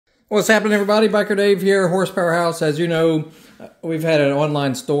What's happening, everybody? Biker Dave here, Horsepower House. As you know, we've had an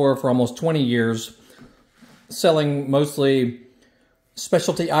online store for almost 20 years, selling mostly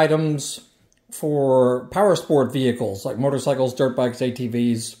specialty items for power sport vehicles, like motorcycles, dirt bikes,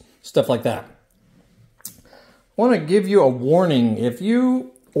 ATVs, stuff like that. I want to give you a warning. If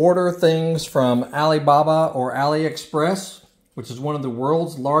you order things from AliBaba or AliExpress, which is one of the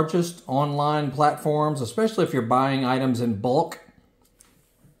world's largest online platforms, especially if you're buying items in bulk,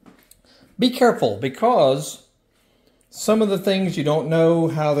 be careful, because some of the things you don't know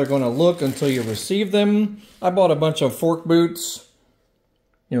how they're going to look until you receive them. I bought a bunch of fork boots,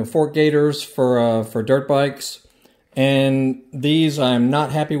 fork gaiters for dirt bikes, and these I'm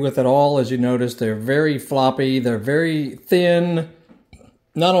not happy with at all. As you notice, they're very floppy, they're very thin.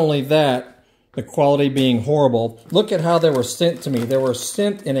 Not only that, the quality being horrible. Look at how they were sent to me. They were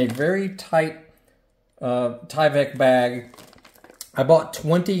sent in a very tight Tyvek bag. I bought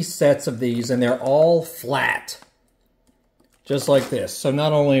 20 sets of these, and they're all flat, just like this. So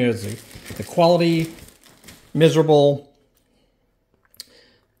not only is the quality miserable,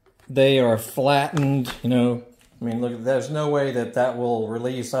 they are flattened, I mean, look, there's no way that will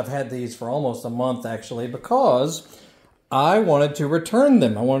release. I've had these for almost a month, actually, because I wanted to return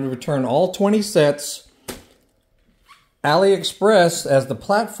them. I wanted to return all 20 sets. AliExpress, as the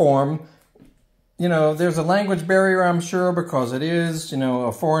platform, there's a language barrier, I'm sure, because it is,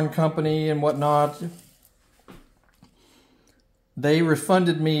 a foreign company and whatnot. They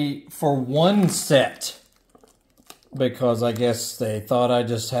refunded me for one set because I guess they thought I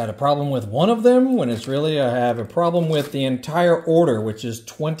just had a problem with one of them, when it's really I have a problem with the entire order, which is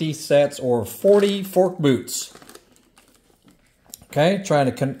 20 sets or 40 fork boots. Okay,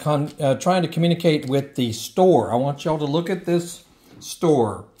 trying to communicate with the store. I want y'all to look at this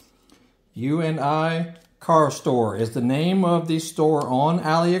store. UNI Car Store is the name of the store on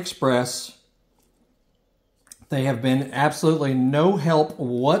AliExpress. They have been absolutely no help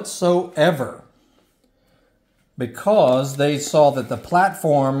whatsoever, because they saw that the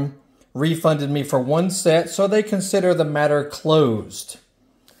platform refunded me for one set, so they consider the matter closed.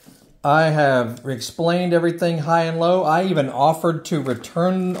 I have explained everything high and low. I even offered to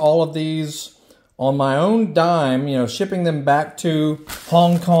return all of these on my own dime, shipping them back to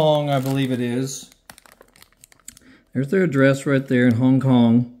Hong Kong, I believe it is. There's their address right there in Hong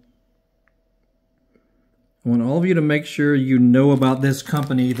Kong. I want all of you to make sure you know about this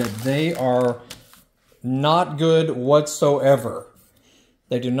company, that they are not good whatsoever.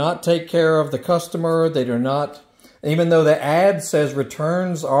 They do not take care of the customer. They do not, even though the ad says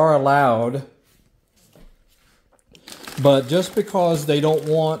returns are allowed. But just because they don't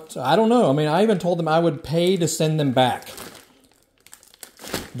want, I don't know. I mean, I even told them I would pay to send them back.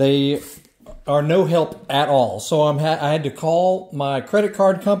 They are no help at all. So I had to call my credit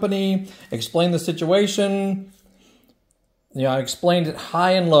card company, explain the situation. I explained it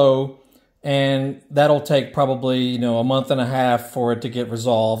high and low, and that'll take probably, a month and a half for it to get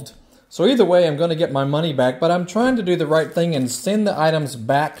resolved. So either way, I'm going to get my money back, but I'm trying to do the right thing and send the items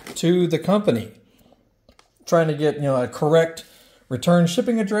back to the company. Trying to get, a correct return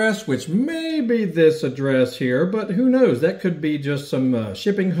shipping address, which may be this address here, but who knows? That could be just some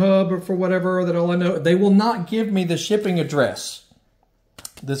shipping hub or for whatever, that all I know. They will not give me the shipping address.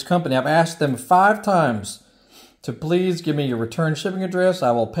 This company, I've asked them 5 times to please give me your return shipping address.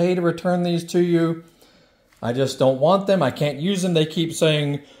 I will pay to return these to you. I just don't want them. I can't use them. They keep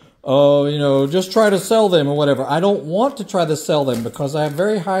saying, oh, just try to sell them or whatever. I don't want to try to sell them, because I have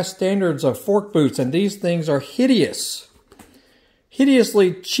very high standards of fork boots, and these things are hideous.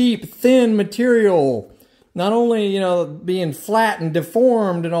 Hideously cheap, thin material. Not only, being flat and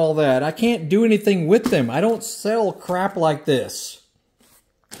deformed and all that. I can't do anything with them. I don't sell crap like this.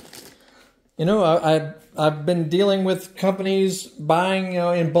 I've been dealing with companies buying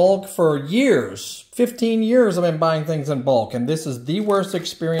in bulk for years. 15 years I've been buying things in bulk, and this is the worst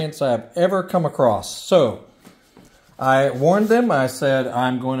experience I've ever come across. So I warned them. I said,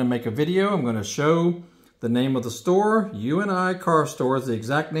 I'm going to make a video. I'm going to show the name of the store. UNI Car Store is the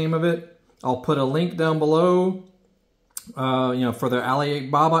exact name of it. I'll put a link down below, for their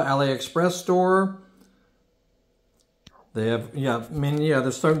AliBaba, AliExpress store. They have,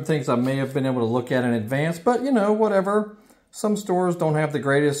 there's certain things I may have been able to look at in advance, but, whatever. Some stores don't have the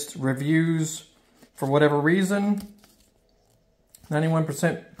greatest reviews for whatever reason.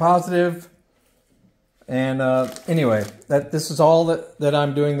 91% positive. And anyway, this is all that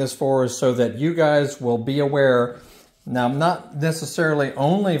I'm doing this for, is so that you guys will be aware. Now, I'm not necessarily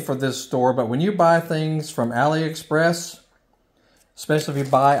only for this store, but when you buy things from AliExpress, especially if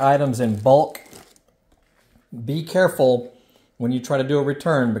you buy items in bulk, be careful when you try to do a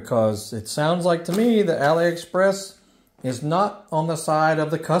return, because it sounds like to me that AliExpress is not on the side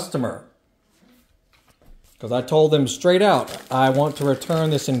of the customer. Because I told them straight out, I want to return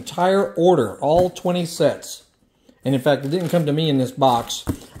this entire order, all 20 sets. And in fact, it didn't come to me in this box.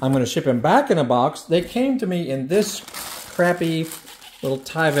 I'm going to ship them back in a box. They came to me in this crappy little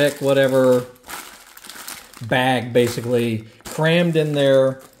Tyvek whatever bag, basically, crammed in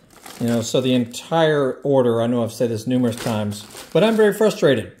there. You know, so the entire order, I know I've said this numerous times, but I'm very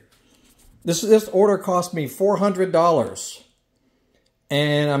frustrated. This order cost me $400.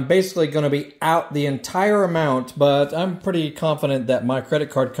 And I'm basically going to be out the entire amount, but I'm pretty confident that my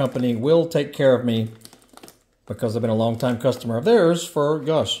credit card company will take care of me because I've been a long-time customer of theirs for,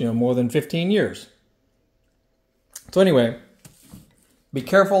 gosh, you know, more than 15 years. So anyway, be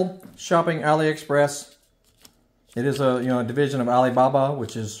careful shopping AliExpress. It is a division of AliBaba,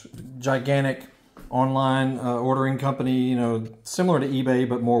 which is gigantic online ordering company, similar to eBay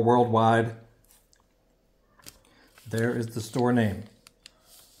but more worldwide. There is the store name.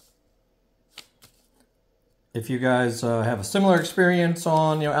 If you guys have a similar experience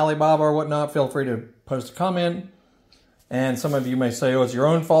on AliBaba or whatnot, feel free to post a comment. And some of you may say, oh, it's your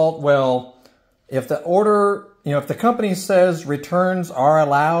own fault. Well, if the order, if the company says returns are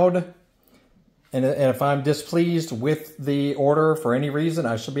allowed, and if I'm displeased with the order for any reason,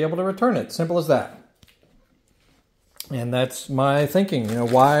 I should be able to return it. Simple as that. And that's my thinking.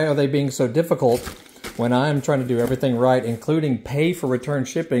 Why are they being so difficult when I'm trying to do everything right, including pay for return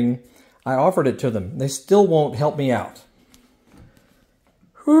shipping? I offered it to them. They still won't help me out.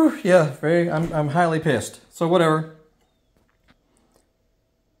 Whew, yeah, I'm highly pissed. So whatever.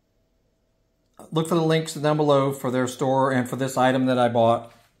 Look for the links down below for their store and for this item that I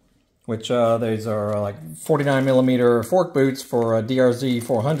bought, which these are like 49mm fork boots for DRZ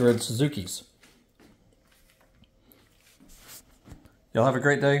 400 Suzuki's. Y'all have a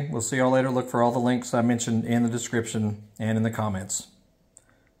great day. We'll see y'all later. Look for all the links I mentioned in the description and in the comments.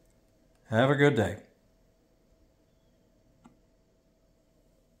 Have a good day.